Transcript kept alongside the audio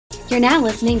You're now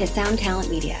listening to Sound Talent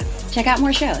Media. Check out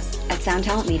more shows at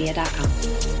soundtalentmedia.com.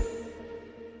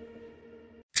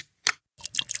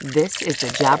 This is the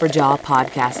Jabberjaw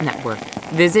Podcast Network.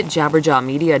 Visit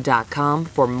jabberjawmedia.com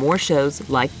for more shows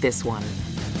like this one.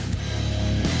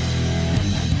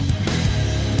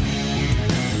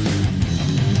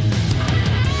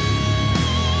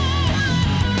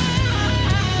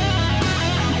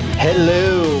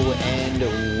 Hello and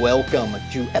welcome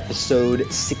to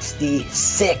episode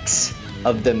 66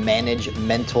 of the Manage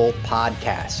Mental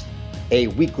Podcast, a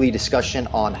weekly discussion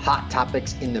on hot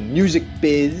topics in the music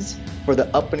biz for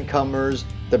the up-and-comers,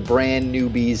 the brand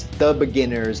newbies, the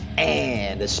beginners,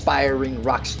 and aspiring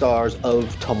rock stars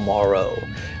of tomorrow.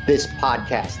 This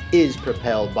podcast is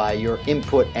propelled by your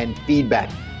input and feedback,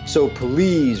 so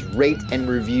please rate and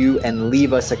review and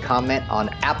leave us a comment on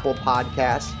Apple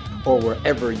Podcasts or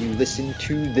wherever you listen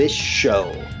to this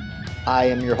show. I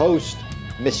am your host,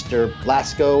 Mr.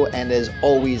 Blasko, and as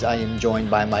always, I am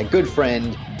joined by my good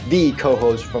friend, the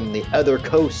co-host from the other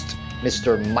coast,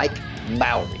 Mr. Mike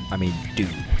Mowry. I mean,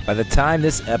 dude, by the time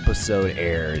this episode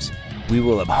airs, we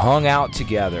will have hung out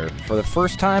together for the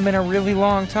first time in a really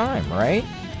long time, right?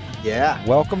 Yeah.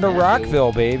 Welcome to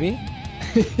Rockville, baby.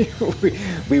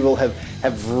 we will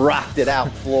have rocked it out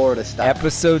Florida style.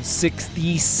 Episode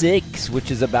 66,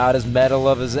 which is about as metal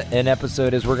of an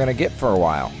episode as we're going to get for a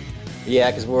while.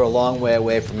 Yeah, because we're a long way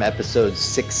away from episode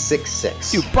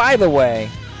 666. Dude, by the way,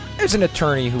 there's an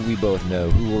attorney who we both know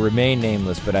who will remain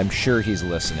nameless, but I'm sure he's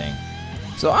listening.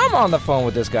 So I'm on the phone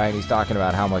with this guy, and he's talking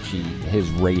about how much his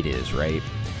rate is, right?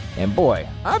 And boy,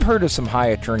 I've heard of some high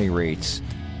attorney rates,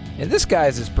 and this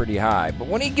guy's is pretty high. But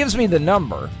when he gives me the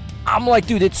number, I'm like,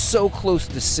 dude, it's so close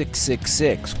to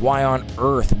 666. Why on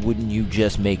earth wouldn't you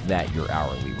just make that your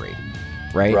hourly rate,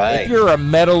 right? If you're a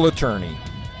metal attorney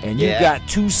and you've got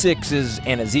 2 6s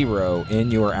and a 0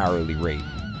 in your hourly rate,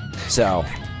 so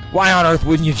why on earth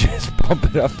wouldn't you just bump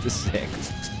it up to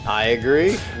 6? I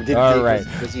agree. Right.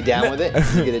 Was he down with it?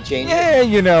 Is he going to change it?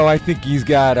 Yeah, I think he's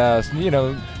got us.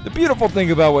 The beautiful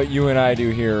thing about what you and I do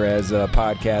here as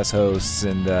podcast hosts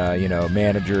and,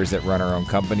 managers that run our own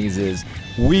companies is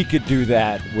we could do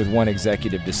that with one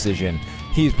executive decision.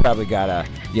 He's probably got to,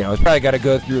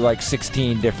 go through like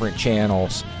 16 different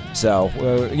channels. So,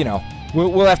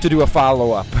 we'll have to do a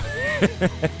follow-up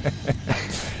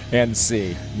and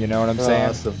see. You know what I'm saying?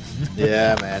 Awesome.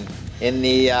 Yeah, man. In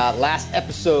the last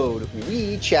episode,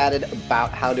 we chatted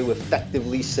about how to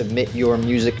effectively submit your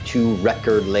music to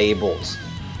record labels.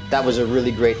 That was a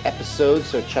really great episode,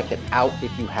 so check it out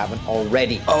if you haven't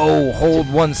already. Oh, hold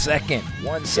 1 second.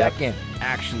 1 second.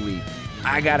 Actually,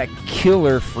 I got a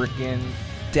killer freaking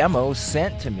demo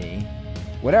sent to me.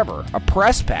 Whatever. A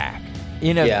press pack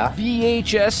in a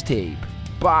VHS tape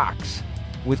box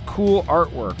with cool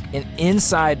artwork. And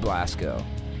inside Blasko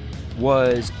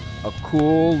was a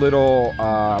cool little,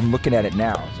 I'm looking at it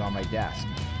now, it's on my desk.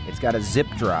 It's got a zip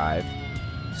drive.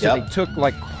 So they took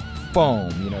like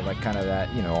foam, like kind of that,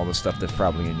 all the stuff that's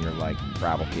probably in your like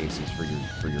travel cases for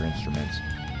your instruments.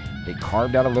 They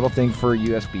carved out a little thing for a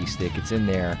USB stick. It's in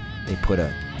there. They put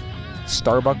a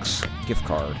Starbucks gift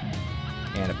card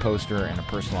and a poster and a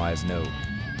personalized note.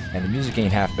 And the music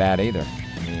ain't half bad either.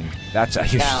 I mean, that's how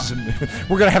you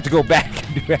we're going to have to go back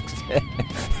and do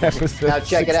episode now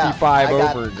check 65 it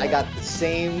out. over again. I got the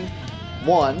same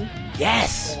one.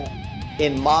 Yes.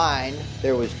 In mine,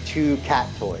 there was 2 cat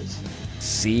toys.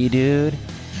 See, dude?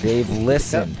 They've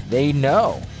listened. They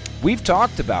know. We've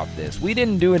talked about this. We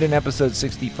didn't do it in episode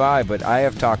 65, but I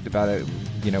have talked about it.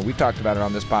 We've talked about it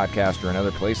on this podcast or in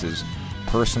other places,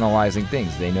 personalizing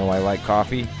things. They know I like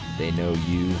coffee. They know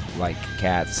you like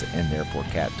cats and therefore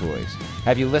cat toys.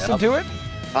 Have you listened to it?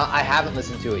 I haven't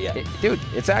listened to it yet. Dude,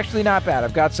 it's actually not bad.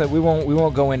 I've got some. We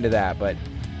won't go into that, but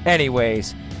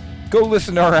anyways, go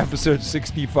listen to our episode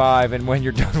 65, and when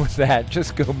you're done with that,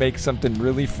 just go make something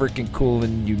really freaking cool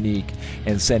and unique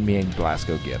and send me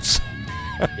Blasko gifts.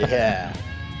 Yeah.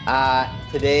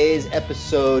 Today's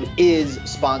episode is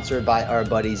sponsored by our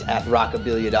buddies at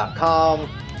rockabilia.com.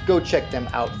 Go check them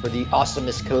out for the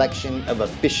awesomest collection of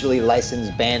officially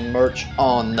licensed band merch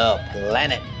on the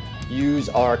planet. Use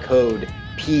our code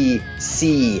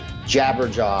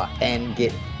PCJabberjaw and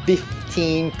get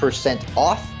 15%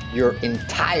 off your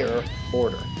entire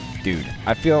order. Dude,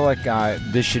 I feel like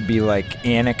this should be like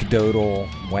Anecdotal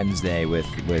Wednesday with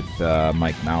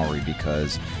Mike Mowry,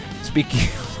 because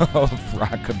speaking of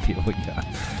Rockabilia,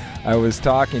 I was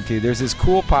talking to, there's this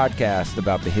cool podcast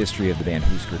about the history of the band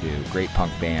Husker Du, great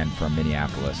punk band from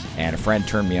Minneapolis, and a friend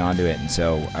turned me onto it, and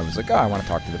so I was like, I want to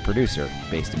talk to the producer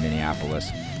based in Minneapolis.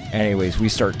 Anyways, we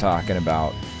start talking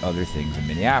about other things in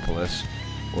Minneapolis,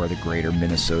 or the greater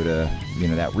Minnesota,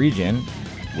 that region,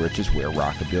 which is where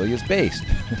Rockabilly is based.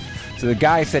 So the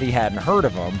guy said he hadn't heard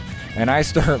of them, and I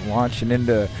start launching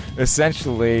into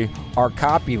essentially our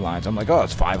copy lines. I'm like, oh,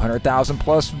 it's 500,000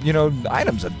 plus,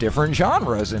 items of different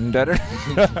genres, and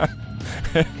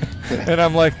and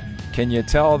I'm like, can you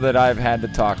tell that I've had to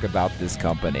talk about this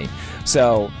company?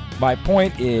 So my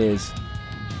point is,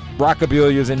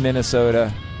 Rockabilly is in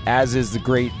Minnesota, as is the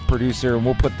great producer, and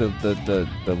we'll put the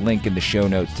link in the show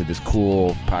notes to this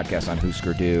cool podcast on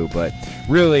Husker Du. But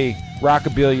really,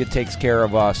 Rockabilly takes care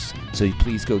of us, so you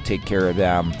please go take care of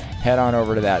them. Head on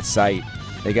over to that site.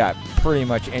 They got pretty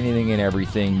much anything and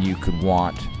everything you could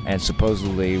want, and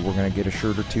supposedly we're going to get a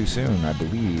shirt or two soon, I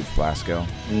believe, Blasko.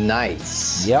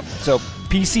 Nice. Yep, so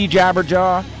PC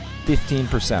Jabberjaw,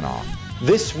 15% off.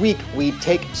 This week, we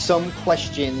take some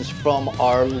questions from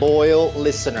our loyal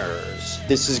listeners.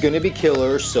 This is going to be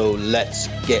killer, so let's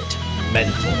get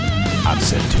mental. I've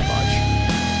said too much.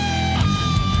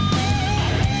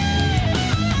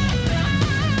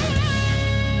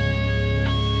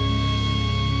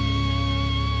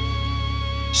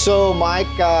 So, Mike,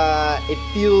 it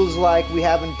feels like we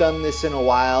haven't done this in a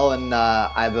while, and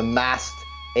I've amassed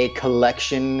a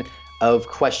collection of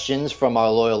questions from our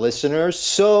loyal listeners.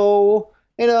 So,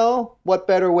 what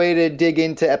better way to dig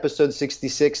into episode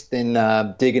 66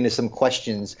 than dig into some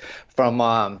questions from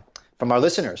our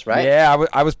listeners, right? Yeah,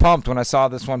 I was pumped when I saw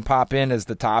this one pop in as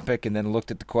the topic and then looked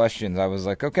at the questions. I was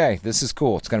like, okay, this is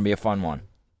cool. It's going to be a fun one.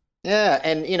 Yeah,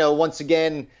 and, once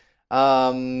again,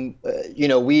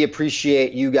 we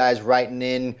appreciate you guys writing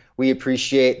in. We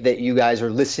appreciate that you guys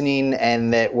are listening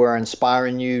and that we're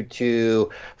inspiring you to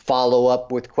follow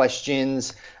up with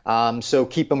questions. So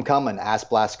keep them coming.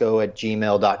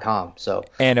 AskBlasko@gmail.com. So,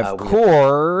 and of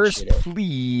course,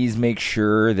 please make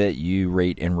sure that you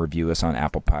rate and review us on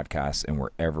Apple Podcasts and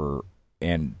wherever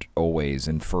and always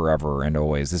and forever and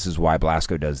always. This is why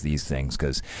Blasko does these things,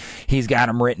 because he's got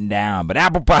them written down. But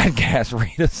Apple Podcasts,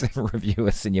 rate us and review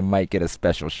us, and you might get a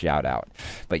special shout out.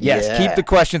 But yes, keep the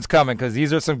questions coming, because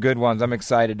these are some good ones. I'm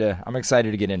excited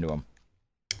to get into them.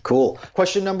 Cool.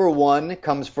 Question number 1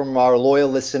 comes from our loyal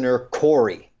listener,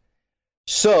 Corey.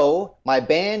 So, my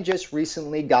band just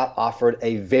recently got offered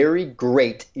a very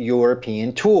great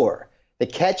European tour. The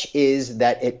catch is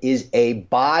that it is a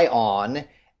buy-on,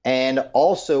 and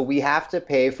also we have to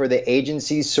pay for the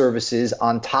agency's services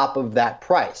on top of that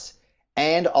price,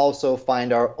 and also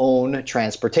find our own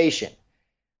transportation.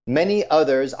 Many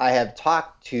others I have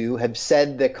talked to have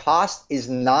said the cost is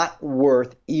not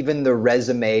worth even the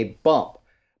resume bump.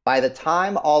 By the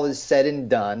time all is said and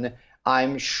done,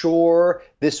 I'm sure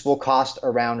this will cost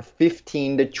around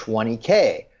 $15 to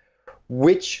 $20K,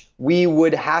 which we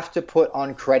would have to put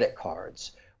on credit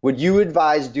cards. Would you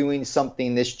advise doing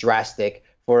something this drastic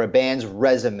for a band's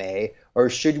resume, or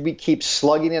should we keep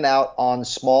slugging it out on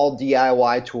small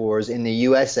DIY tours in the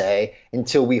USA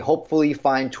until we hopefully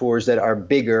find tours that are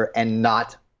bigger and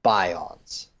not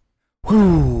buy-ons?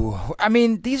 Whew. I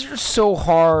mean, these are so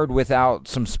hard without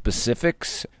some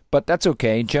specifics, but that's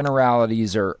okay.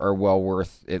 Generalities are well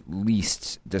worth at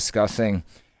least discussing.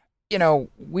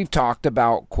 We've talked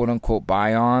about quote-unquote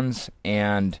buy-ons,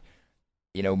 and,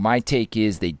 my take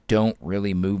is they don't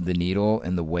really move the needle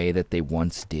in the way that they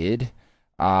once did.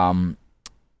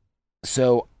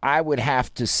 So I would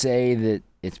have to say that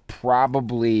it's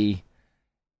probably,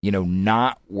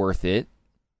 not worth it.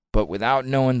 But without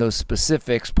knowing those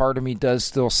specifics, part of me does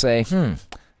still say,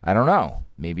 I don't know.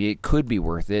 Maybe it could be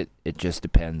worth it. It just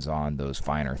depends on those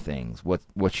finer things.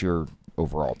 What's your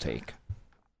overall take?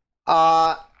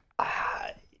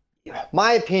 My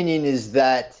opinion is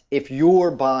that if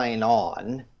you're buying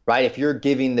on, right, if you're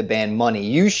giving the band money,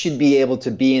 you should be able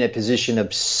to be in a position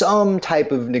of some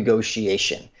type of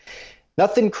negotiation.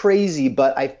 Nothing crazy,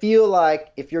 but I feel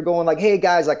like if you're going like, hey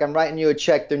guys, like I'm writing you a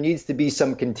check, there needs to be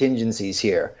some contingencies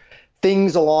here.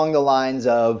 Things along the lines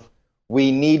of,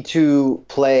 we need to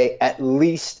play at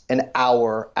least an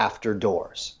hour after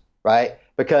doors, right?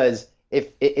 Because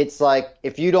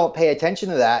if you don't pay attention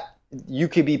to that, you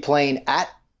could be playing at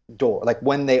door, like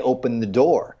when they open the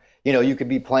door. You could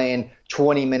be playing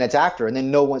 20 minutes after, and then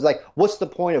no one's like, what's the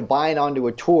point of buying onto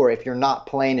a tour if you're not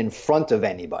playing in front of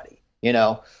anybody,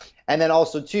 And then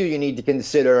also, too, you need to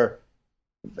consider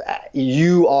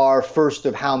you are first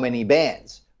of how many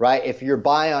bands, right? If your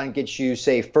buy-on gets you,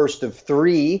 say, first of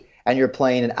 3 and you're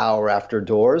playing an hour after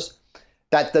doors,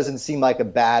 that doesn't seem like a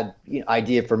bad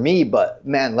idea for me. But,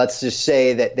 man, let's just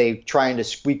say that they're trying to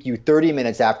squeak you 30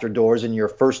 minutes after doors and you're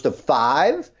first of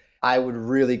 5. I would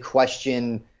really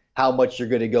question how much you're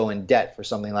going to go in debt for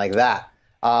something like that.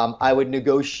 I would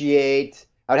negotiate.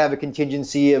 I would have a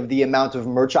contingency of the amount of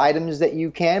merch items that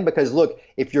you can, because look,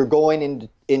 if you're going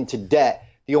into debt,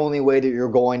 the only way that you're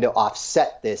going to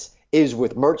offset this is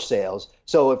with merch sales.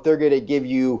 So if they're going to give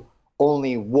you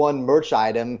only one merch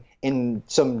item in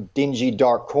some dingy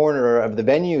dark corner of the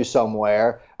venue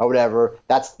somewhere or whatever,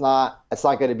 that's not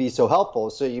going to be so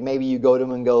helpful. So maybe you go to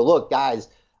them and go, look, guys,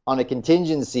 on a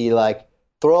contingency, like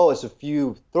throw us a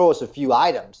few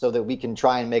items so that we can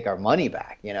try and make our money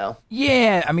back, you know?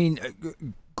 Yeah, I mean,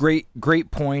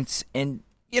 great points. And,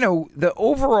 you know, the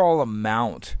overall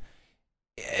amount,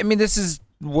 I mean, this is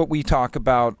what we talk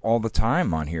about all the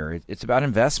time on here. It's about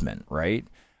investment, right?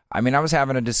 I mean, I was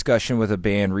having a discussion with a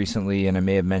band recently, and I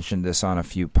may have mentioned this on a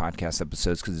few podcast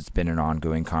episodes because it's been an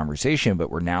ongoing conversation, but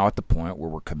we're now at the point where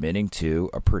we're committing to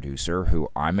a producer who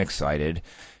I'm excited,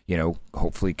 you know,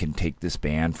 hopefully can take this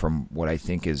band from what I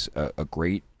think is a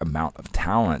great amount of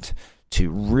talent to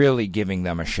really giving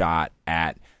them a shot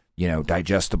at, you know,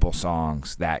 digestible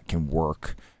songs that can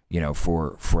work, you know,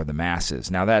 for the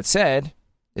masses. Now, that said,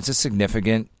 it's a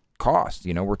significant cost.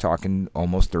 You know, we're talking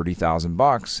almost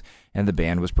 $30,000, and the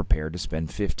band was prepared to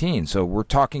spend 15. So we're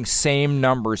talking same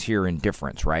numbers here in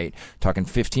difference, right? Talking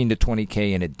 15 to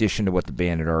 20K in addition to what the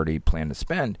band had already planned to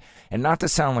spend. And not to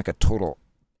sound like a total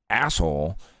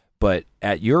asshole, but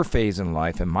at your phase in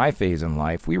life and my phase in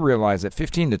life, we realize that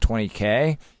 15 to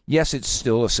 20K, yes, it's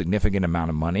still a significant amount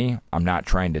of money. I'm not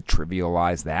trying to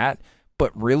trivialize that,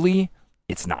 but really,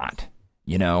 it's not.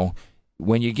 You know,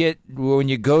 when you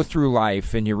go through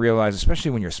life and you realize,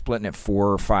 especially when you're splitting it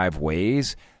 4 or 5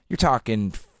 ways, you're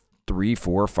talking $3,000,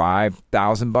 $4,000,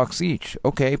 $5,000 each.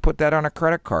 Okay, put that on a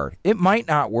credit card. It might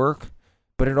not work,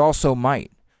 but it also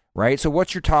might, right? So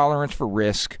what's your tolerance for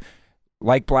risk?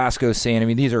 Like Blasko's saying, I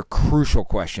mean, these are crucial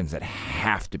questions that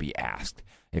have to be asked.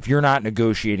 If you're not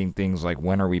negotiating things like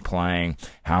when are we playing,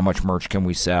 how much merch can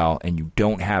we sell, and you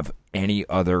don't have any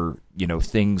other, you know,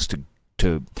 things to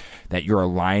that you're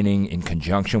aligning in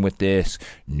conjunction with this,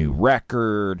 new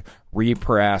record,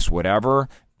 repress, whatever,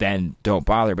 then don't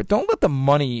bother. But don't let the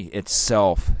money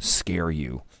itself scare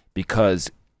you,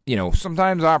 because, you know,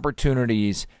 sometimes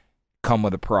opportunities come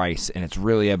with a price, and it's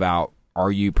really about,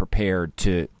 are you prepared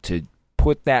to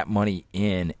put that money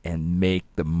in and make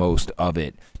the most of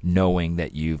it, knowing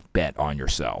that you've bet on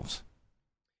yourselves.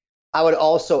 I would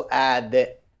also add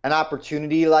that an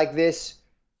opportunity like this,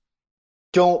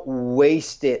 don't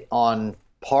waste it on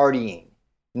partying.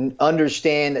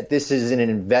 Understand that this is an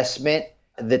investment.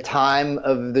 The time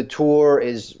of the tour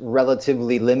is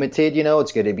relatively limited. You know,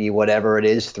 it's going to be whatever it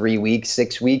is, 3 weeks,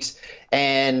 6 weeks.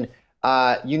 And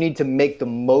you need to make the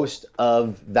most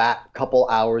of that couple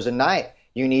hours a night.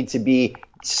 You need to be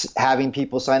having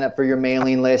people sign up for your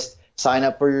mailing list, sign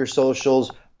up for your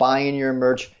socials, buying your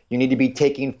merch. You need to be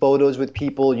taking photos with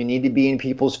people. You need to be in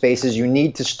people's faces. You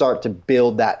need to start to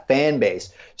build that fan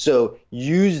base. So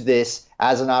use this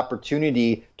as an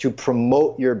opportunity to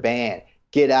promote your band.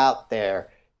 Get out there,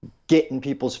 get in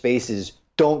people's faces.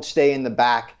 Don't stay in the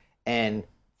back and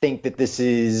think that this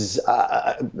is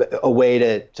a way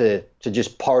to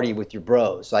just party with your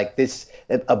bros. Like this,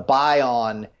 a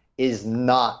buy-on is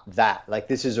not that. Like,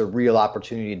 this is a real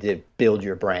opportunity to build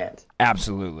your brand.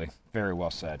 Absolutely. Very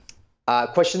well said.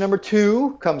 Question number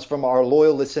 2 comes from our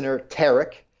loyal listener,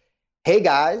 Tarek. Hey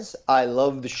guys, I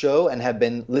love the show and have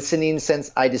been listening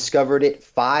since I discovered it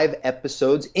 5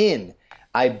 episodes in.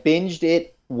 I binged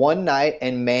it one night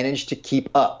and managed to keep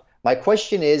up. My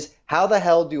question is, how the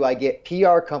hell do I get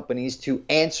PR companies to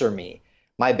answer me?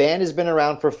 My band has been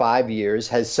around for 5 years,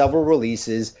 has several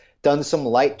releases, done some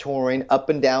light touring up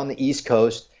and down the East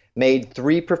Coast, made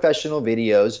 3 professional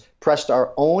videos, pressed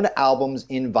our own albums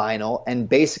in vinyl, and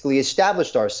basically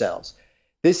established ourselves.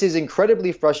 This is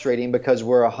incredibly frustrating because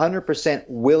we're 100%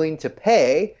 willing to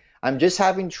pay. I'm just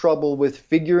having trouble with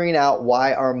figuring out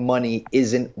why our money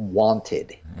isn't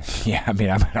wanted. Yeah, I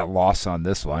mean, I'm at a loss on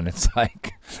this one. It's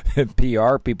like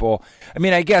PR people. I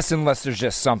mean, I guess unless there's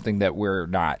just something that we're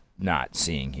not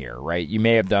seeing here, right? You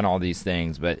may have done all these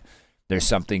things, but there's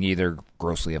something either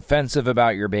grossly offensive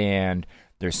about your band.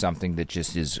 There's something that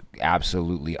just is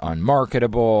absolutely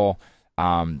unmarketable.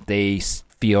 They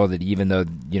feel that even though,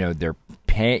 you know,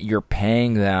 you're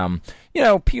paying them, you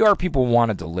know, PR people want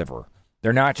to deliver.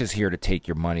 They're not just here to take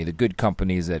your money. The good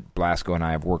companies that Blasko and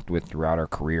I have worked with throughout our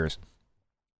careers,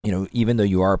 you know, even though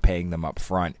you are paying them up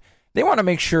front, they want to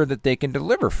make sure that they can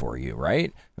deliver for you,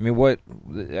 right? I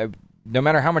mean, no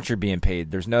matter how much you're being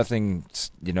paid, there's nothing,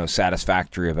 you know,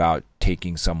 satisfactory about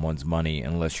taking someone's money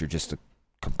unless you're just a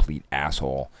complete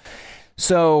asshole.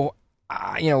 So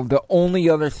the only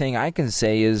other thing I can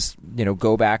say is,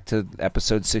 go back to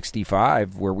episode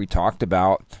 65 where we talked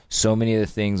about so many of the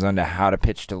things on how to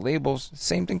pitch to labels.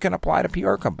 Same thing can apply to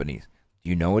PR companies. Do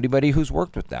you know anybody who's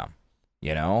worked with them?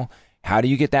 How do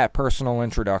you get that personal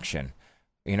introduction?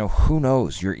 Who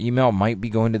knows? Your email might be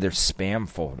going to their spam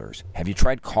folders. Have you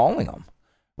tried calling them?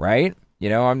 Right?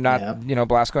 I'm not,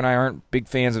 Blasko and I aren't big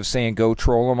fans of saying go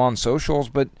troll them on socials,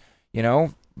 but,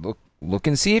 look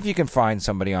and see if you can find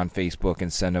somebody on Facebook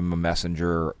and send them a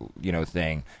messenger,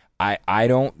 thing. I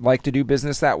don't like to do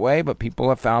business that way, but people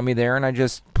have found me there, and I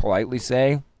just politely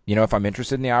say, if I'm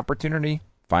interested in the opportunity,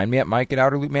 find me at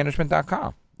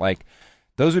mike@outerloopmanagement.com. Like,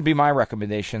 those would be my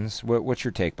recommendations. What's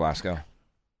your take, Blasko?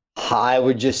 I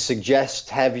would just suggest,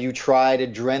 have you tried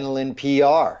Adrenaline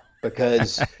PR?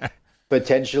 Because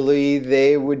potentially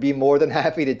they would be more than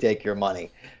happy to take your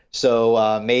money.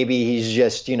 So maybe he's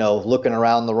just, looking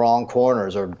around the wrong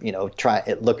corners or,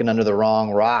 looking under the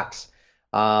wrong rocks.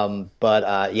 I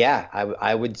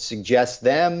would suggest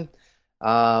them.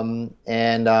 That's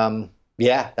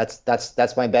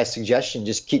my best suggestion.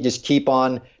 Just keep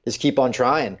on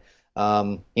trying.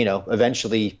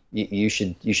 Eventually you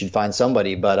should find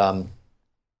somebody, but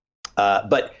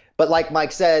like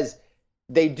Mike says,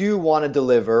 they do want to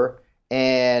deliver,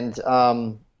 and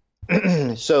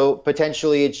so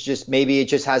potentially maybe it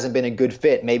just hasn't been a good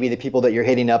fit. Maybe the people that you're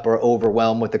hitting up are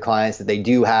overwhelmed with the clients that they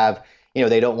do have.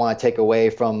 They don't want to take away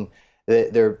from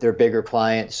their bigger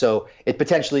clients. So it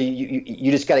potentially,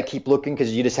 you just got to keep looking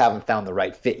because you just haven't found the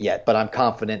right fit yet. But I'm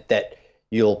confident that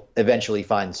you'll eventually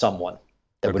find someone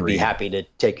that would be happy to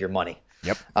take your money.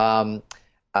 Yep.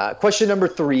 Question number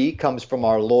 3 comes from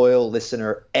our loyal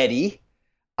listener, Eddie.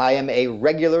 I am a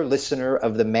regular listener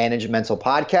of the Manage Mental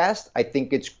podcast. I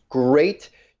think it's great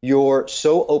you're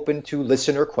so open to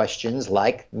listener questions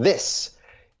like this.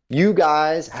 You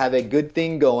guys have a good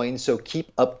thing going, so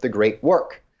keep up the great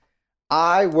work.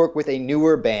 I work with a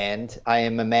newer band. I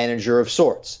am a manager of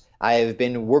sorts. I have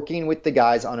been working with the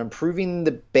guys on improving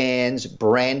the band's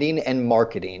branding and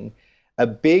marketing. A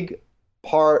big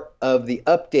part of the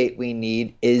update we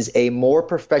need is a more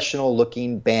professional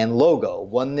looking band logo,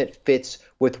 one that fits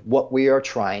with what we are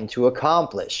trying to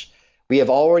accomplish. We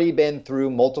have already been through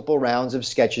multiple rounds of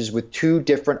sketches with 2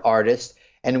 different artists,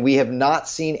 and we have not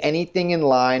seen anything in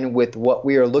line with what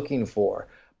we are looking for.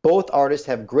 Both artists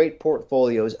have great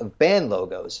portfolios of band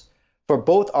logos. For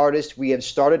both artists, we have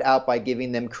started out by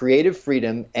giving them creative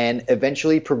freedom and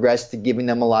eventually progressed to giving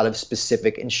them a lot of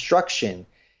specific instruction.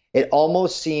 It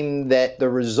almost seemed that the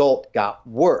result got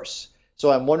worse.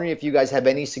 So I'm wondering if you guys have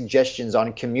any suggestions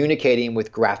on communicating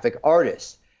with graphic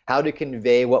artists, how to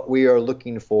convey what we are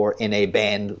looking for in a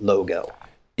band logo.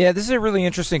 Yeah, this is a really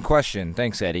interesting question.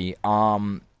 Thanks, Eddie.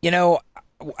 I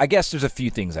guess there's a few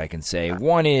things I can say.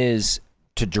 One is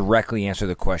to directly answer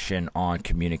the question on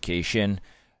communication.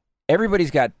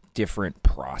 Everybody's got different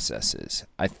processes.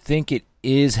 I think it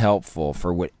is helpful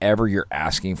for whatever you're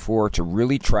asking for to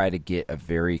really try to get a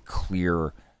very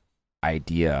clear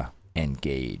idea and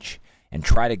gauge and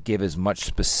try to give as much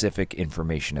specific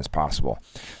information as possible.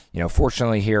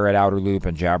 Fortunately here at Outer Loop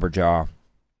and Jabberjaw,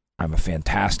 I'm a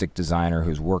fantastic designer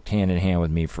who's worked hand in hand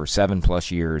with me for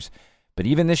 7+ years. But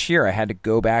even this year, I had to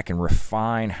go back and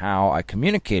refine how I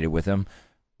communicated with him.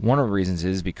 One of the reasons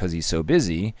is because he's so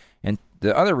busy. And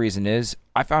the other reason is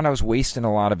I found I was wasting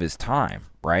a lot of his time,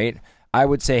 right? I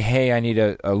would say, hey, I need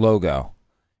a logo.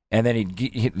 And then you'd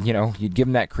give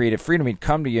him that creative freedom. He'd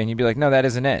come to you and you'd be like, no, that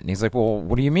isn't it. And he's like, well,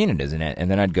 what do you mean it isn't it?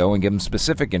 And then I'd go and give him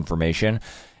specific information.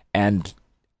 And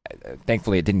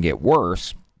thankfully it didn't get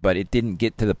worse, but it didn't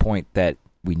get to the point that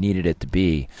we needed it to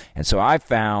be. And so I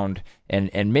found,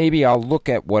 and maybe I'll look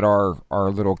at what our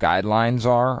little guidelines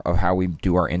are of how we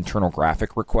do our internal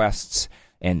graphic requests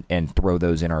and throw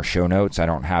those in our show notes. I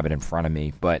don't have it in front of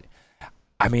me, but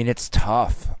I mean, it's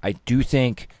tough. I do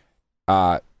think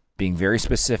being very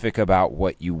specific about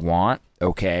what you want.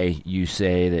 Okay, you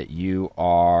say that you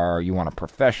want a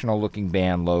professional looking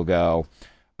band logo.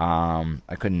 I'm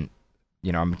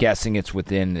guessing it's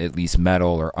within at least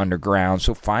metal or underground.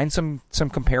 So find some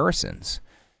comparisons.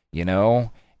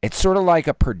 It's sort of like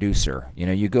a producer.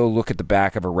 You go look at the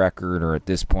back of a record, or at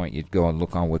this point you'd go and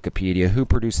look on Wikipedia. Who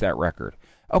produced that record?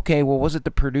 Okay, well, was it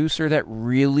the producer that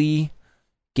really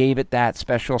gave it that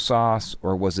special sauce,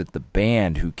 or was it the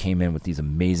band who came in with these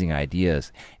amazing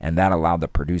ideas and that allowed the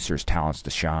producer's talents to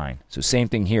shine? So same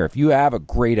thing here. If you have a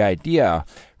great idea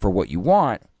for what you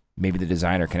want, maybe the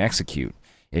designer can execute.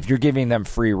 If you're giving them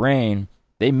free reign,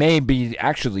 they may be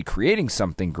actually creating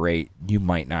something great. You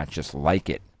might not just like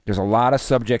it. There's a lot of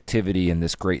subjectivity in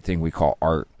this great thing we call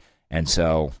art. And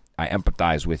so I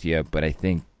empathize with you, but I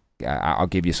think I'll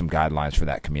give you some guidelines for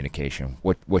that communication.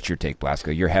 What's your take,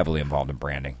 Blasko? You're heavily involved in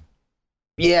branding.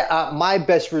 Yeah, my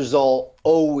best result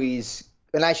always,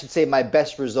 and I should say my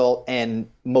best result and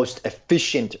most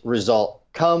efficient result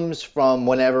comes from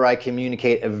whenever I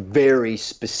communicate a very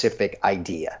specific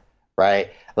idea,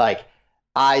 right? Like,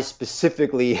 I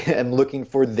specifically am looking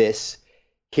for this.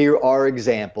 Here are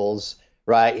examples,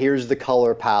 right? Here's the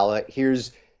color palette.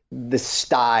 Here's the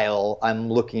style I'm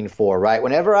looking for, right?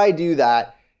 Whenever I do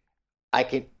that,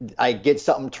 I get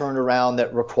something turned around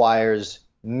that requires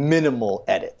minimal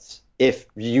edits, if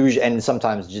usually, and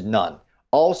sometimes just none.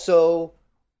 Also,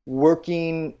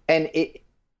 working and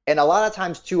a lot of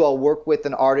times too, I'll work with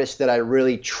an artist that I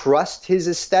really trust his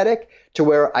aesthetic to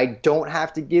where I don't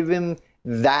have to give him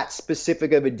that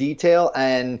specific of a detail,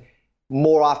 and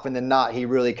more often than not, he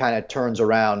really kind of turns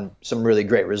around some really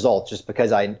great results just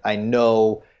because I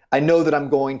know that I'm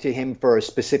going to him for a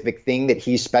specific thing that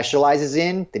he specializes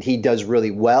in, that he does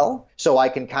really well. So I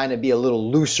can kind of be a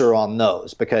little looser on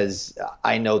those because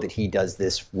I know that he does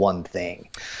this one thing.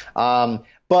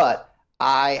 But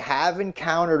I have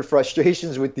encountered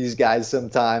frustrations with these guys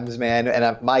sometimes, man.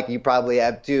 And Mike, you probably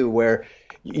have too, where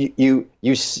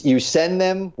you send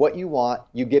them what you want,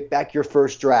 you get back your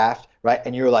first draft, right?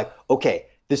 And you're like, okay,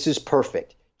 this is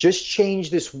perfect. Just change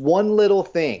this one little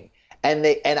thing. And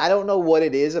I don't know what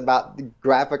it is about the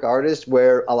graphic artists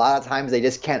where a lot of times they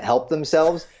just can't help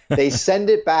themselves. They send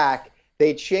it back,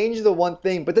 they change the one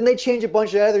thing, but then they change a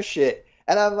bunch of other shit.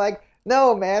 And I'm like,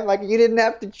 no, man, like you didn't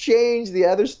have to change the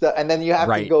other stuff. And then you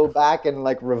have to go back and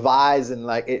like revise, and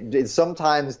like it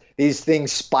sometimes these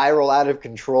things spiral out of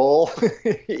control,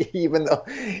 even though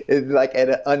it's like at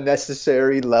an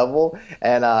unnecessary level.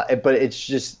 And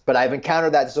but I've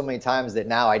encountered that so many times that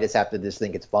now I just have to just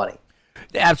think it's funny.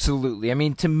 Absolutely. I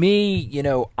mean, to me,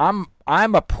 I'm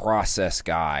a process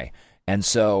guy, and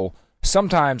so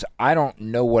sometimes I don't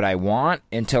know what I want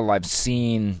until I've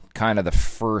seen kind of the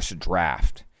first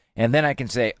draft. And then I can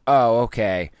say, oh,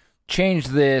 okay, change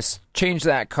this, change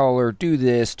that color, do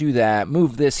this, do that,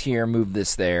 move this here, move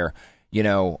this there,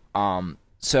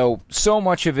 So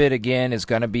much of it, again, is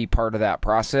going to be part of that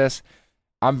process.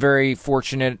 I'm very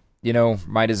fortunate,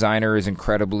 my designer is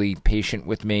incredibly patient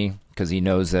with me because he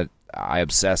knows that I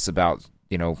obsess about,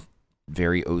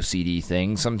 very OCD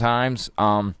things sometimes.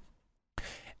 And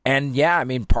yeah, I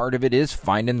mean, part of it is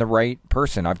finding the right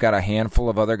person. I've got a handful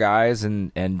of other guys,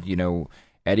 and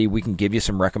Eddie, we can give you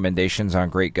some recommendations on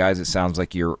great guys. It sounds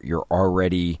like you're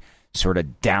already sort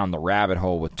of down the rabbit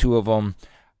hole with two of them.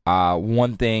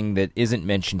 One thing that isn't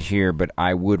mentioned here, but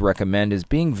I would recommend, is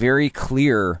being very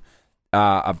clear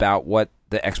about what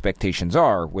the expectations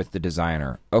are with the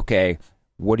designer. Okay,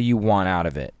 what do you want out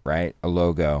of it, right? A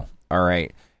logo. All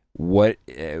right. What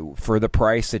for the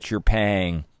price that you're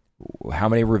paying, how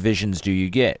many revisions do you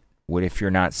get? What if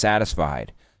you're not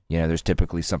satisfied? There's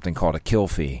typically something called a kill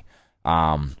fee,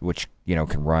 which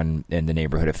can run in the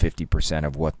neighborhood of 50%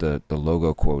 of what the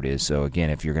logo quote is. So again,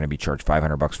 if you're going to be charged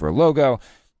 $500 for a logo,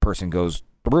 person goes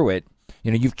through it,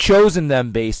 you've chosen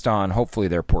them based on hopefully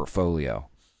their portfolio.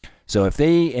 So if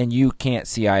they and you can't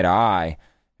see eye to eye,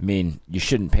 I mean, you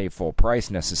shouldn't pay full price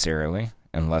necessarily,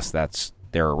 unless that's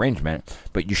their arrangement,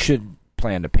 but you should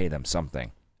plan to pay them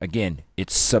something. Again,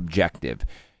 it's subjective.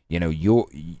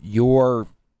 Your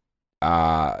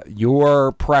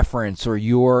preference or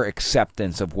your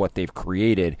acceptance of what they've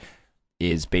created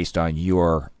is based on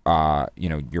your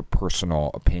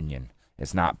personal opinion.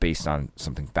 It's not based on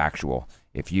something factual.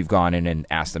 If you've gone in and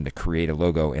asked them to create a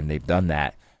logo and they've done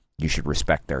that, you should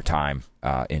respect their time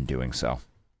in doing so.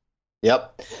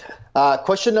 Yep.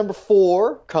 Question number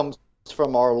 4 comes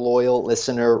from our loyal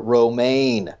listener,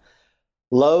 Romaine.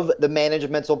 Love the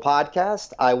Managemental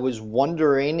podcast. I was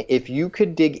wondering if you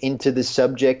could dig into the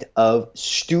subject of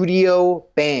studio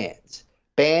bands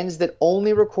that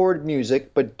only record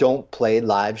music but don't play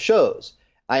live shows.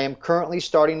 I am currently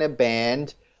starting a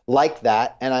band like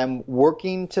that, and I'm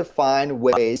working to find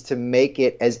ways to make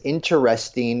it as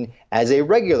interesting as a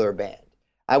regular band.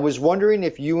 I was wondering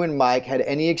if you and Mike had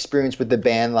any experience with a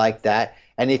band like that,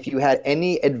 and if you had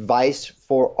any advice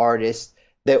for artists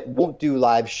that won't do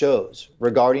live shows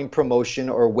regarding promotion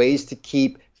or ways to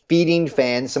keep feeding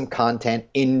fans some content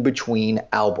in between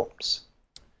albums.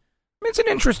 It's an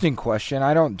interesting question.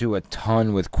 I don't do a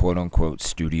ton with quote-unquote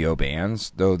studio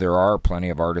bands, though there are plenty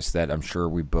of artists that I'm sure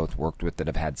we both worked with that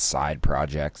have had side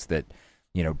projects that,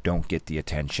 don't get the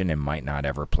attention and might not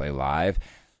ever play live.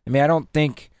 I mean, I don't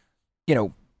think,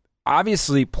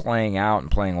 obviously playing out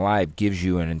and playing live gives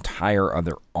you an entire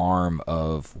other arm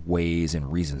of ways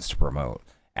and reasons to promote.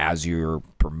 As you're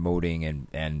promoting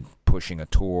and pushing a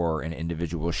tour and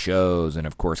individual shows, and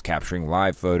of course capturing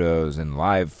live photos and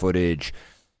live footage.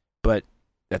 But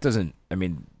that doesn't, I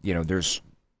mean, there's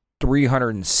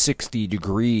 360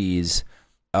 degrees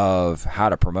of how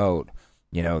to promote.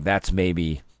 That's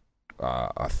maybe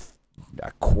a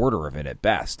quarter of it at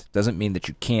best. Doesn't mean that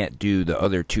you can't do the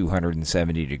other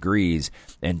 270 degrees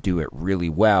and do it really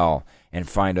well and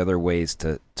find other ways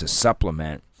to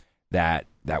supplement that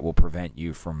will prevent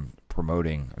you from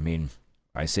promoting. I mean,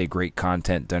 I say great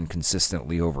content done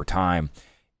consistently over time.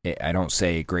 I don't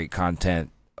say great content,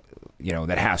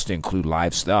 that has to include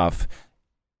live stuff.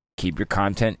 Keep your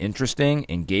content interesting,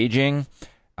 engaging,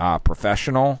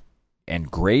 professional, and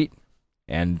great.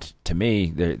 And to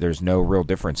me, there's no real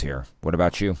difference here. What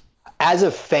about you? As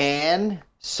a fan,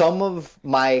 some of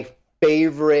my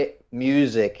favorite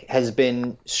music has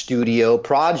been studio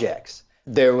projects.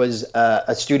 There was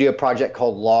a studio project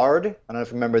called Lard. I don't know if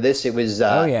you remember this. It was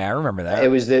oh yeah, I remember that. It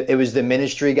was the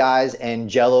Ministry guys and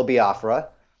Jello Biafra.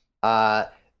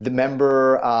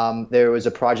 There was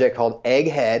a project called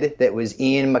Egghead that was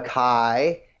Ian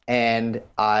Mackay and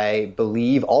I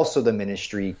believe also the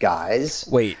Ministry guys.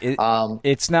 Wait,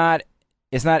 it's not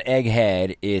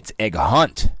Egghead, it's Egg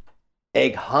Hunt.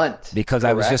 Egg Hunt. Because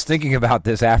correct. I was just thinking about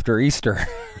this after Easter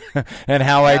and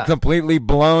how I'd completely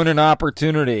blown an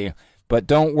opportunity. But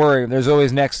don't worry, there's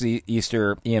always next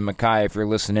Easter, Ian Mackay, if you're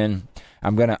listening.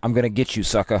 I'm gonna get you,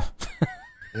 sucker.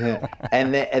 Yeah.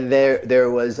 And there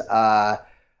was a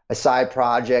side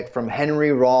project from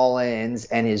Henry Rollins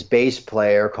and his bass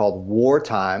player called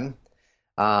Wartime.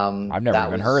 I've never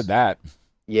even heard that.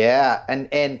 Yeah,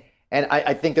 and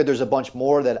I think that there's a bunch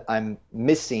more that I'm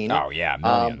missing. Oh yeah,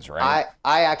 millions, right?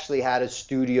 I actually had a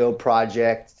studio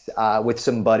project with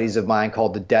some buddies of mine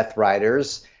called the Death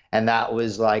Riders, and that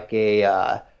was like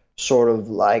a sort of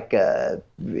like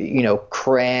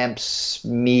Cramps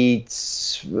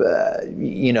meets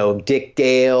Dick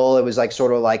Dale. It was like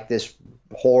sort of like this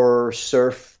horror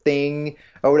surf thing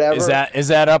or whatever. Is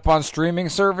that up on streaming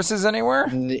services anywhere?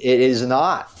 It is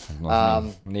not.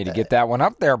 Need to get that one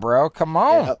up there, bro. Come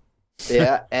on.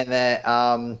 Yeah, and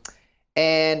then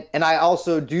and I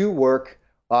also do work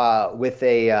with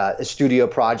a studio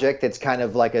project that's kind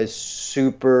of like a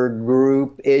super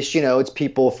group ish. It's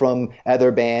people from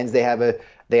other bands. They have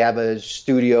a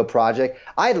studio project.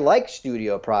 I like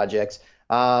studio projects.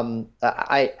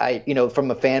 I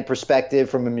from a fan perspective,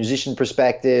 from a musician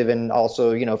perspective, and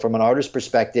also from an artist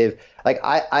perspective, like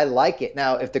I like it.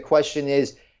 Now, if the question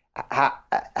is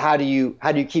how do you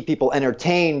keep people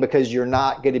entertained, because you're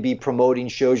not going to be promoting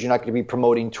shows, you're not going to be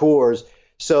promoting tours,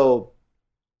 so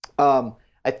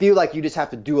I feel like you just have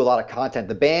to do a lot of content.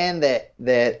 The band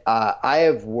that I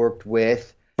have worked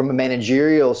with from a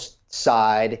managerial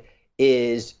side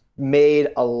is made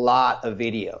a lot of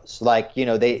videos. Like,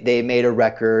 they made a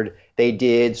record. They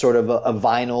did sort of a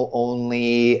vinyl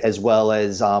only, as well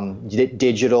as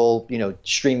digital,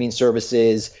 streaming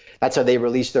services. That's how they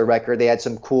released their record. They had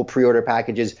some cool pre-order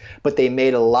packages, but they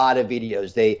made a lot of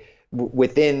videos. They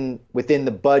within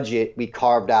the budget, we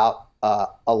carved out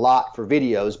a lot for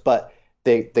videos, but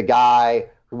the guy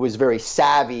who was very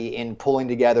savvy in pulling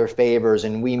together favors,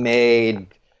 and we made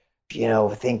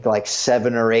I think like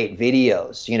 7 or 8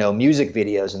 videos, music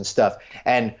videos and stuff.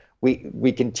 And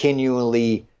we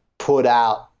continually put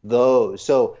out those.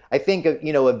 So I think,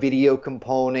 a video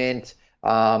component,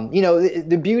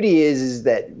 the beauty is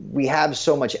that we have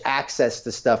so much access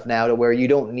to stuff now to where you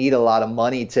don't need a lot of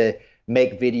money to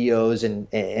make videos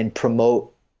and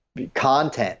promote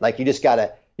content. Like you just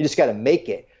gotta make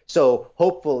it. So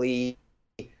hopefully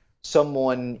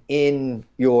someone in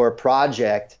your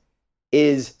project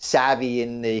is savvy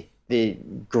in the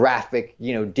graphic,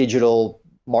 digital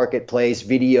marketplace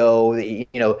video,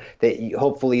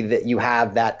 hopefully that you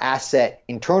have that asset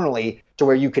internally to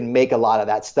where you can make a lot of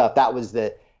that stuff. That was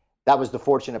the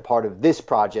fortunate part of this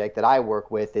project that I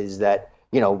work with, is that,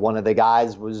 one of the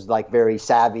guys was like very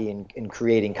savvy in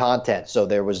creating content. So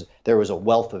there was a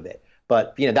wealth of it,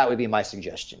 but that would be my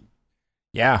suggestion.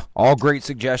 Yeah, all great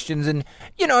suggestions. And,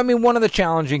 one of the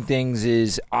challenging things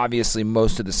is obviously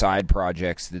most of the side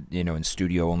projects that, in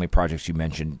studio only projects you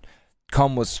mentioned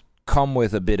come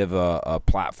with a bit of a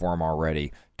platform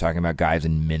already. Talking about guys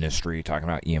in Ministry, talking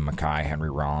about Ian Mackay, Henry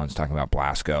Rollins, talking about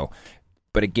Blasko.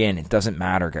 But again, it doesn't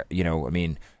matter.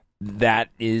 That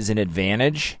is an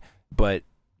advantage, but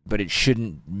it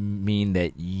shouldn't mean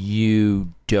that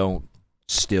you don't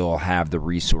still have the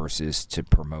resources to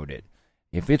promote it.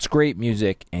 If it's great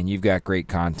music and you've got great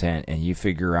content and you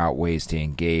figure out ways to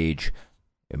engage,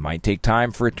 it might take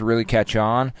time for it to really catch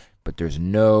on, but there's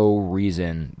no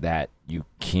reason that you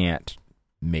can't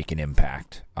make an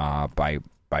impact by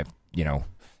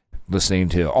listening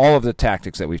to all of the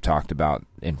tactics that we've talked about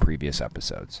in previous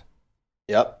episodes.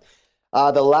 Yep.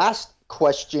 The last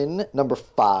question, number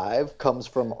 5, comes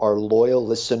from our loyal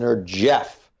listener,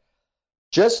 Jeff.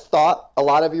 Just thought a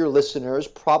lot of your listeners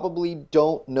probably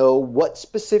don't know what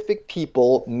specific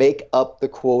people make up the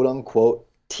quote-unquote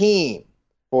team.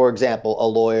 For example, a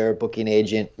lawyer, booking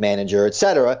agent, manager,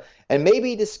 etc., and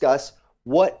maybe discuss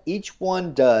what each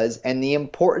one does and the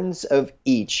importance of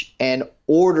each and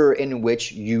order in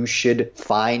which you should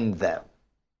find them.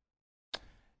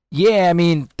 Yeah, I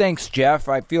mean, thanks, Jeff.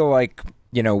 I feel like,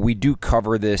 we do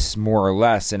cover this more or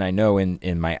less, and I know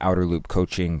in my Outer Loop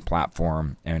coaching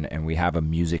platform, and we have a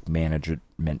music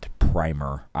management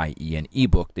primer, i.e. an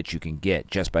ebook that you can get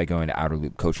just by going to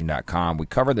outerloopcoaching.com. We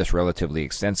cover this relatively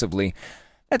extensively.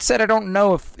 That said, I don't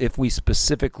know if we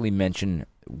specifically mention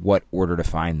what order to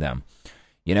find them.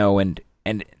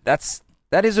 And that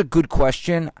is a good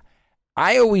question.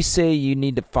 I always say you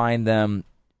need to find them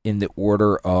in the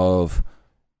order of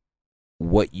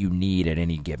what you need at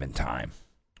any given time,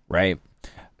 right?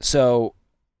 So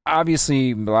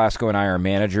obviously Blasko and I are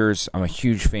managers. I'm a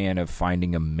huge fan of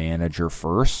finding a manager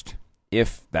first,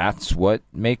 if that's what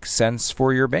makes sense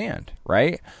for your band,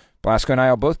 right? Blasko and I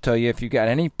will both tell you, if you've got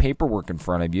any paperwork in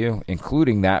front of you,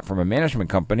 including that from a management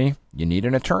company, you need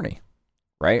an attorney,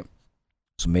 right?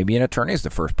 So maybe an attorney is the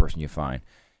first person you find.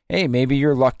 Hey, maybe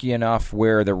you're lucky enough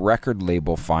where the record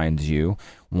label finds you,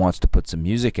 wants to put some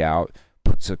music out,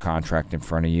 puts a contract in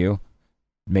front of you,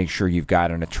 make sure you've got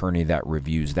an attorney that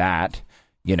reviews that.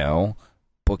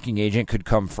 Booking agent could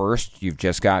come first. You've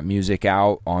just got music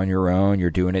out on your own. You're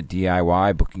doing it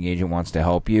DIY. Booking agent wants to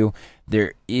help you.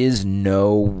 There is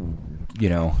no,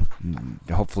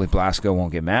 hopefully Blasko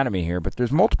won't get mad at me here, but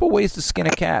there's multiple ways to skin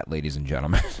a cat, ladies and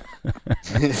gentlemen.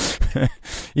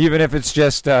 Even if it's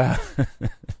just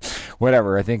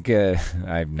whatever. I think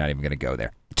I'm not even going to go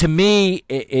there. To me,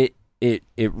 it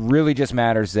really just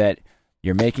matters that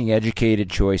you're making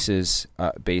educated choices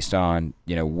based on,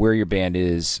 where your band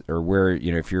is, or where,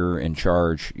 if you're in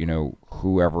charge,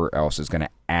 whoever else is going to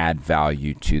add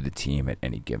value to the team at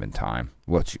any given time.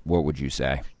 What would you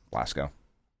say, Blasko?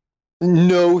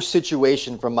 No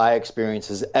situation from my experience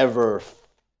has ever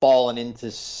fallen into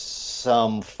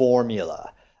some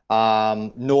formula,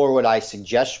 nor would I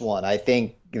suggest one. I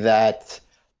think that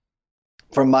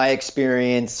from my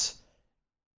experience,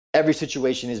 every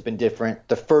situation has been different.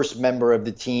 The first member of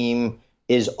the team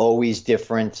is always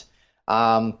different.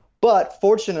 But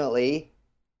fortunately,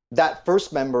 that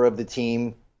first member of the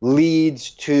team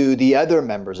leads to the other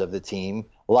members of the team,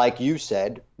 like you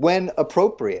said, when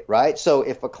appropriate, right? So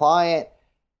if a client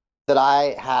that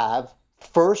I have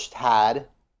first had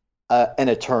an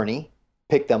attorney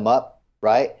pick them up,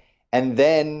 right? And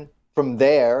then from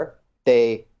there,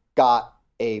 they got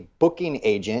a booking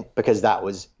agent because that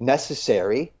was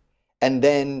necessary. And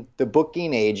then the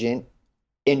booking agent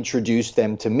introduced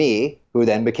them to me, who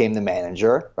then became the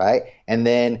manager, right? And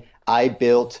then I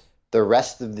built the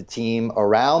rest of the team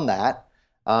around that.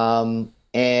 And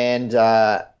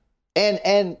I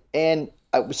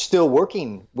was still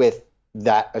working with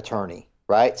that attorney,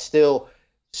 right? Still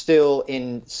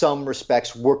in some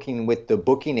respects working with the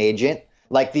booking agent.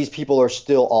 Like, these people are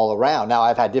still all around. Now,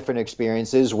 I've had different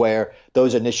experiences where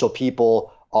those initial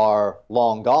people are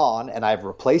long gone and I've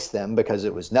replaced them because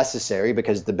it was necessary,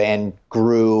 because the band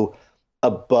grew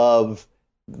above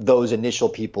those initial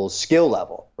people's skill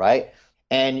level, right?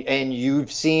 And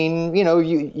you've seen,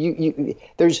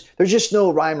 there's just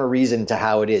no rhyme or reason to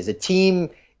how it is. A team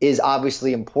is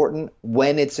obviously important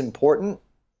when it's important,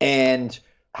 and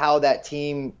how that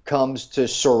team comes to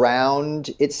surround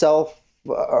itself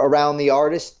around the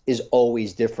artist is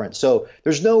always different. So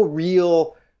there's no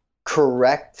real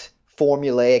correct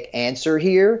formulaic answer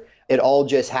here. It all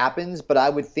just happens. But I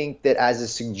would think that as a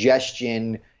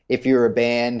suggestion, if you're a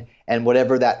band and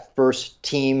whatever that first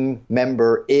team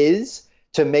member is,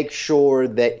 to make sure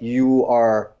that you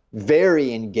are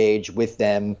very engaged with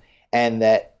them and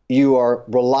that you are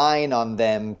relying on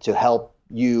them to help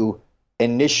you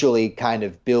initially kind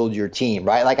of build your team,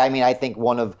 right? Like, I mean, I think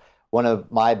one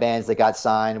of my bands that got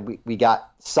signed, we got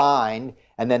signed,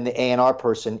 and then the A&R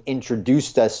person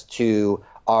introduced us to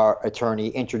our attorney,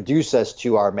 introduced us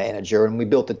to our manager, and we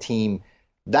built a team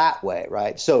that way,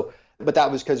 right? So, but that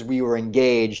was because we were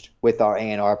engaged with our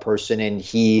A&R person, and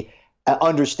he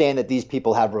understand that these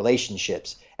people have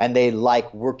relationships and they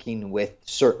like working with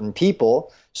certain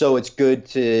people. So it's good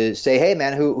to say, hey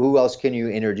man, who else can you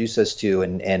introduce us to,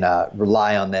 and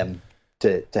rely on them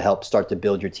to help start to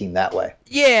build your team that way.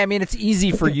 Yeah, I mean, it's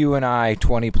easy for you and I,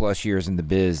 20 plus years in the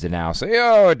biz, to now say,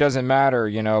 oh, it doesn't matter,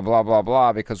 blah, blah,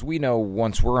 blah, because we know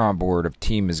once we're on board, a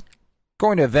team is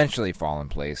going to eventually fall in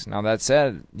place. Now, that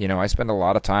said, I spend a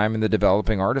lot of time in the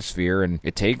developing artist sphere, and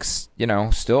it takes,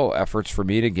 still efforts for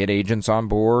me to get agents on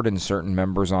board and certain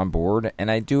members on board, and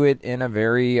I do it in a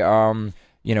very,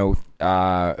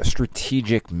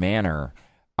 strategic manner.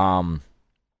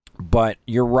 But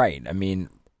you're right. I mean,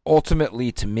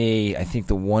 ultimately, to me, I think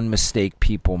the one mistake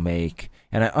people make,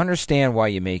 and I understand why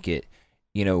you make it,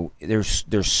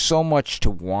 there's so much to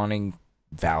wanting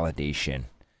validation.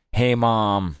 Hey,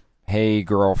 mom. Hey,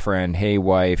 girlfriend. Hey,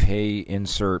 wife. Hey,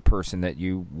 insert person that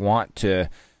you want to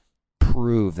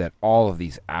prove that all of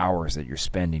these hours that you're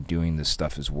spending doing this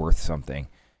stuff is worth something.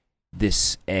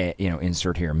 This,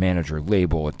 insert here, manager,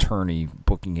 label, attorney,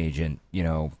 booking agent,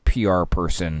 PR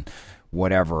person,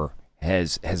 whatever,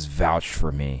 has vouched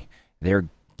for me. They're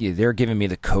giving me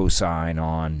the cosign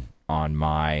on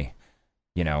my,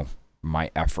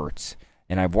 my efforts.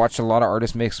 And I've watched a lot of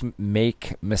artists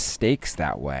make mistakes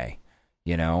that way.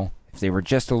 If they were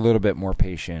just a little bit more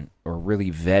patient or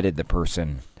really vetted the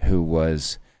person who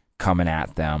was coming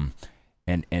at them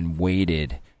and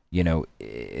waited,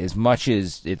 as much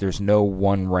as there's no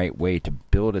one right way to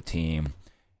build a team,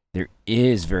 there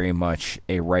is very much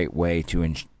a right way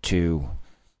to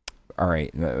all right,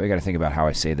 I got to think about how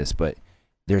I say this, but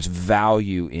there's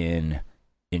value in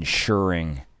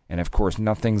ensuring, and of course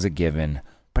nothing's a given,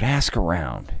 but ask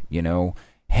around,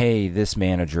 hey, this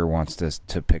manager wants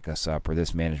to pick us up, or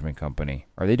this management company.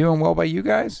 Are they doing well by you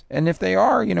guys? And if they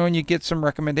are, and you get some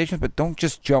recommendations, but don't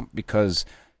just jump because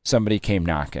somebody came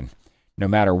knocking, no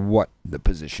matter what the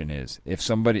position is. If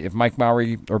Mike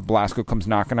Mowry or Blasko comes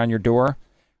knocking on your door,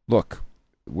 look,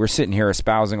 we're sitting here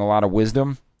espousing a lot of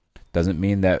wisdom. Doesn't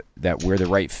mean that we're the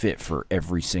right fit for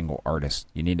every single artist.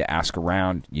 You need to ask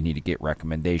around, you need to get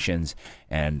recommendations,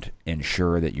 and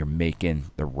ensure that you're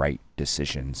making the right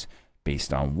decisions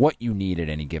based on what you need at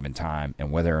any given time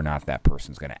and whether or not that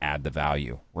person's going to add the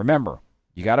value. Remember,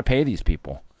 you got to pay these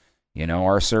people.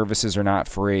 Our services are not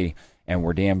free, and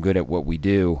we're damn good at what we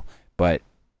do, but,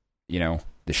 the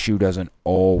shoe doesn't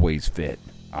always fit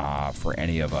for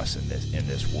any of us in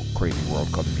this crazy world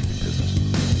called the music business.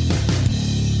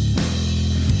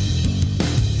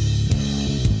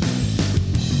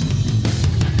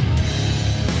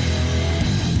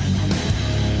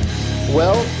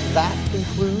 Well, that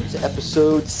concludes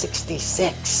episode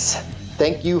 66.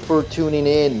 Thank you for tuning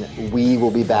in. We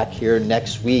will be back here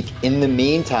next week. In the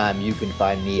meantime, you can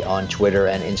find me on Twitter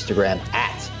and Instagram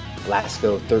at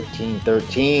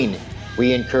Blasko1313.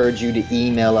 We encourage you to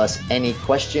email us any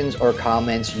questions or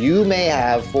comments you may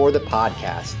have for the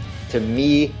podcast to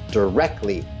me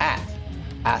directly at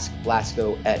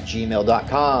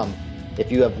askblasko@gmail.com.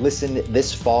 If you have listened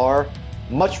this far,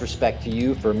 much respect to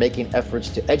you for making efforts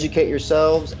to educate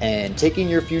yourselves and taking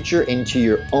your future into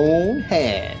your own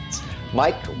hands.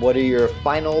 Mike, what are your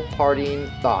final parting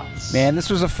thoughts? Man, this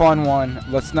was a fun one.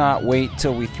 Let's not wait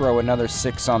till we throw another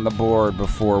 6 on the board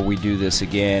before we do this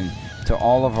again. To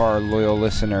all of our loyal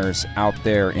listeners out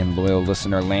there in loyal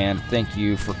listener land, thank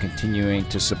you for continuing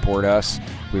to support us.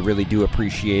 We really do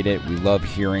appreciate it. We love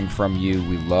hearing from you.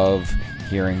 We love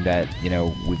hearing that,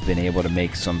 we've been able to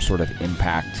make some sort of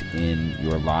impact in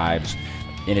your lives.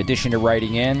 In addition to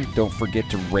writing in, don't forget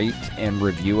to rate and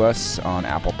review us on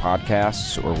Apple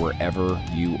Podcasts or wherever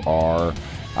you are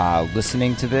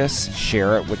listening to this.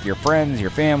 Share it with your friends,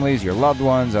 your families, your loved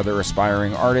ones, other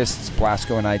aspiring artists.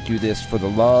 Blasko and I do this for the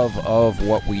love of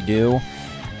what we do.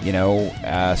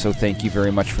 So thank you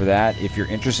very much for that. If you're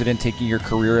interested in taking your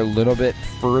career a little bit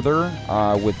further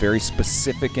with very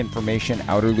specific information,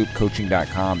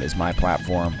 outerloopcoaching.com is my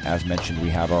platform. As mentioned, we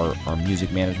have our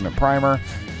music management primer.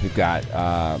 We've got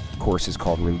courses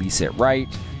called Release It Right,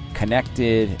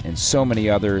 Connected, and so many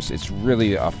others. It's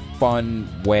really a fun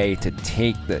way to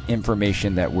take the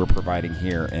information that we're providing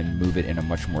here and move it in a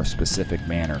much more specific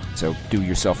manner. So do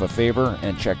yourself a favor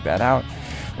and check that out.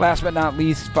 Last but not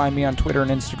least, find me on Twitter and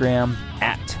Instagram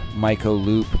at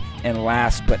MikeOLoop. And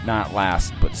last but not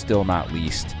last, but still not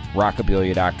least,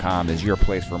 Rockabilia.com is your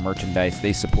place for merchandise.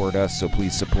 They support us, so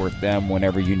please support them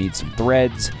whenever you need some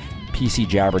threads. PC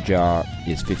Jabberjaw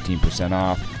is 15%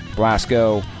 off.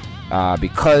 Blasko,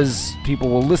 because people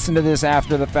will listen to this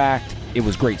after the fact, it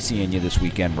was great seeing you this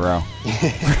weekend, bro.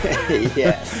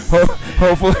 Yes.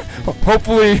 Hopefully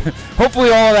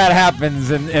all of that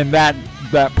happens and that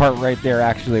part right there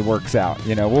actually works out.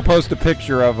 We'll post a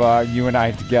picture of you and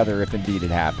I together if indeed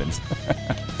it happens.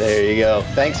 There you go.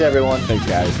 Thanks, everyone. Thanks,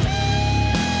 guys.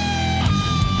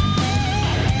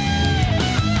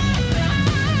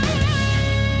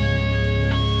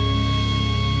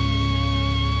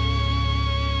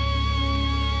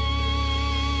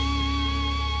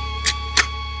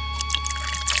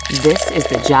 This is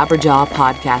the Jabberjaw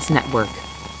Podcast Network.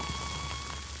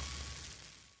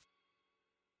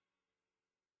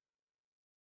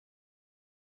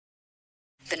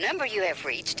 The number you have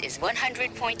reached is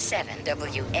 100.7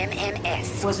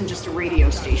 WMMS. It wasn't just a radio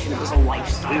station, it was a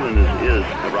lifestyle. Cleveland is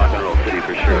a rock and roll city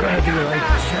for sure.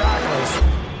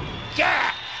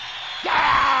 Get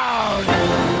down!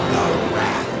 The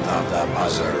Wrath of the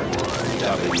Buzzard.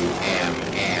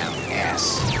 WMMS.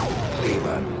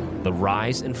 Cleveland. The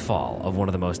rise and fall of one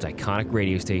of the most iconic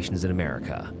radio stations in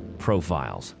America.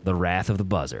 Profiles. The Wrath of the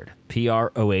Buzzard.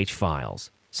 PROH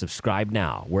Files. Subscribe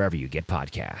now wherever you get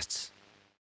podcasts.